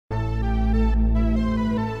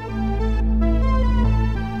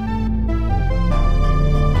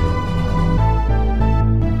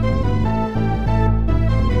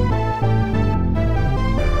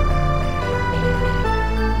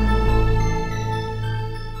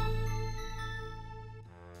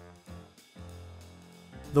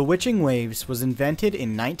The Witching Waves was invented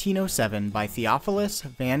in 1907 by Theophilus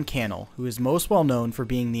Van Cannel, who is most well known for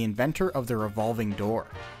being the inventor of the revolving door.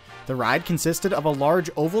 The ride consisted of a large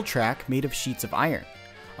oval track made of sheets of iron.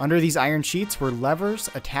 Under these iron sheets were levers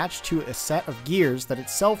attached to a set of gears that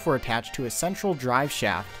itself were attached to a central drive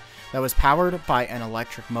shaft that was powered by an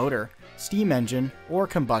electric motor, steam engine, or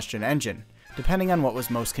combustion engine, depending on what was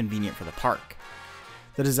most convenient for the park.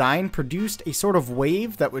 The design produced a sort of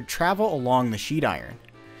wave that would travel along the sheet iron.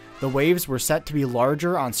 The waves were set to be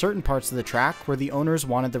larger on certain parts of the track where the owners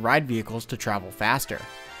wanted the ride vehicles to travel faster.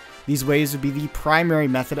 These waves would be the primary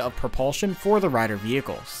method of propulsion for the rider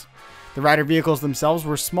vehicles. The rider vehicles themselves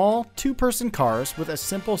were small, two-person cars with a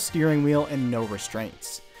simple steering wheel and no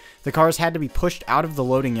restraints. The cars had to be pushed out of the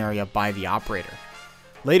loading area by the operator.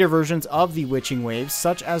 Later versions of the Witching Waves,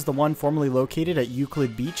 such as the one formerly located at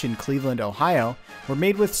Euclid Beach in Cleveland, Ohio, were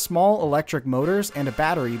made with small electric motors and a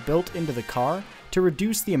battery built into the car to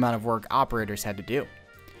reduce the amount of work operators had to do.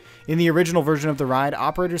 In the original version of the ride,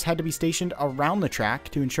 operators had to be stationed around the track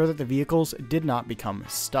to ensure that the vehicles did not become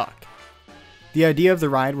stuck. The idea of the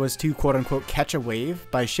ride was to quote-unquote catch a wave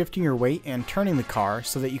by shifting your weight and turning the car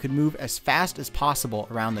so that you could move as fast as possible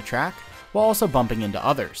around the track while also bumping into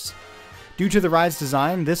others. Due to the ride's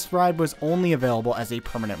design, this ride was only available as a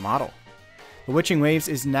permanent model. The Witching Waves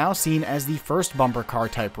is now seen as the first bumper car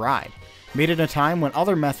type ride, made at a time when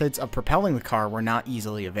other methods of propelling the car were not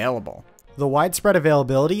easily available. The widespread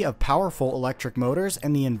availability of powerful electric motors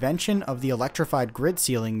and the invention of the electrified grid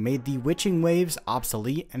ceiling made the Witching Waves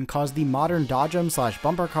obsolete and caused the modern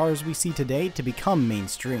Dodgem/bumper cars we see today to become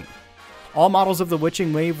mainstream. All models of the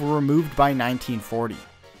Witching Wave were removed by 1940.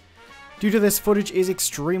 Due to this, footage is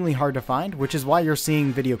extremely hard to find, which is why you're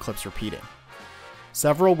seeing video clips repeating.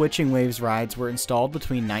 Several Witching Waves rides were installed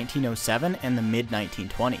between 1907 and the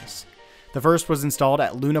mid-1920s. The first was installed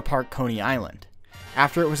at Luna Park, Coney Island.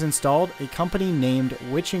 After it was installed, a company named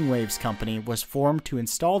Witching Waves Company was formed to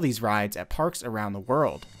install these rides at parks around the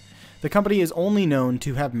world. The company is only known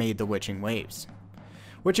to have made the Witching Waves.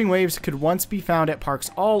 Witching Waves could once be found at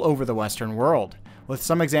parks all over the Western world, with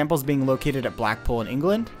some examples being located at Blackpool in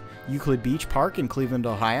England, Euclid Beach Park in Cleveland,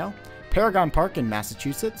 Ohio, Paragon Park in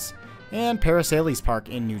Massachusetts, and Paracelsus Park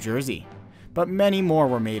in New Jersey. But many more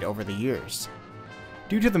were made over the years.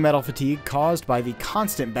 Due to the metal fatigue caused by the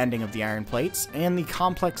constant bending of the iron plates and the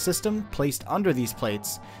complex system placed under these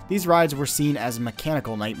plates, these rides were seen as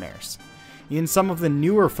mechanical nightmares. In some of the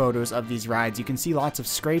newer photos of these rides, you can see lots of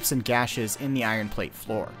scrapes and gashes in the iron plate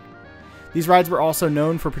floor. These rides were also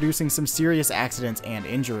known for producing some serious accidents and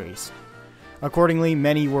injuries. Accordingly,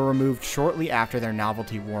 many were removed shortly after their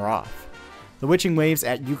novelty wore off. The Witching Waves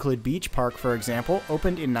at Euclid Beach Park, for example,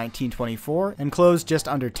 opened in 1924 and closed just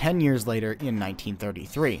under 10 years later in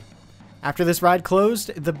 1933. After this ride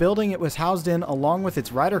closed, the building it was housed in along with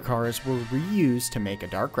its rider cars were reused to make a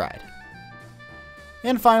dark ride.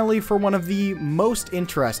 And finally, for one of the most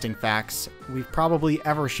interesting facts we've probably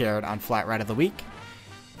ever shared on Flat Ride of the Week,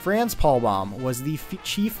 Franz Paulbaum was the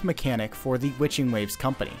chief mechanic for the Witching Waves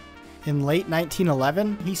company. In late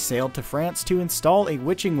 1911, he sailed to France to install a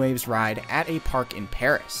Witching Waves ride at a park in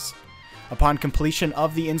Paris. Upon completion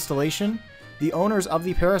of the installation, the owners of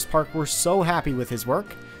the Paris park were so happy with his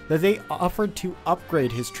work that they offered to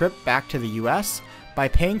upgrade his trip back to the US by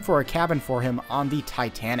paying for a cabin for him on the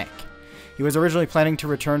Titanic. He was originally planning to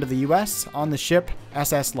return to the US on the ship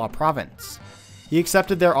SS La Provence. He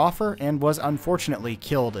accepted their offer and was unfortunately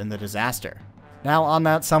killed in the disaster. Now, on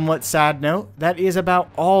that somewhat sad note, that is about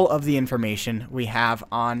all of the information we have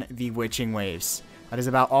on the Witching Waves. That is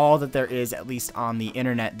about all that there is, at least on the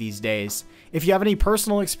internet these days. If you have any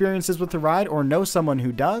personal experiences with the ride or know someone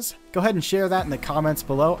who does, go ahead and share that in the comments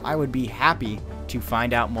below. I would be happy to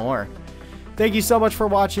find out more. Thank you so much for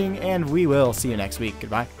watching, and we will see you next week.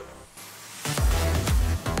 Goodbye.